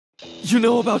You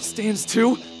know about stands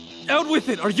too? Out with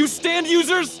it! Are you stand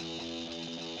users?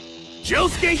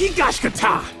 Josuke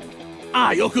Higashikata!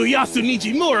 I, Okuyasu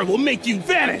Nijimura, will make you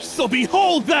vanish, so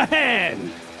behold the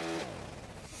hand!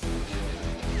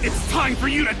 It's time for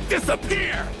you to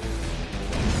disappear!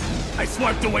 I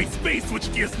swiped away space,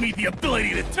 which gives me the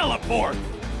ability to teleport!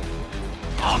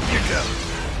 Off you go!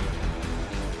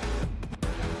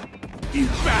 You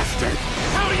bastard!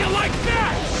 How do you like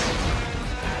that?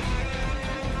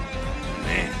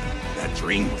 Man, that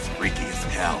dream was freaky as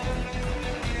hell.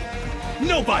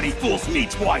 Nobody fools me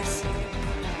twice!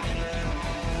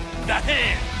 The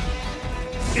hand!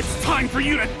 It's time for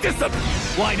you to disappear!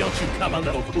 Why don't you come a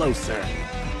little closer?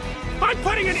 I'm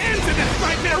putting an end to this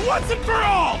nightmare once and for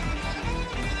all!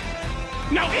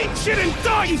 Now eat shit and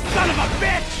die, you son of a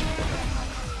bitch!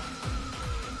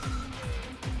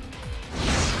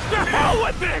 The hell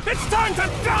with it! It's time to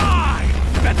die!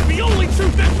 That's the only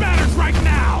truth that matters right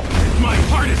now! My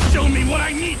heart has shown me what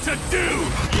I need to do!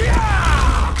 Yeah!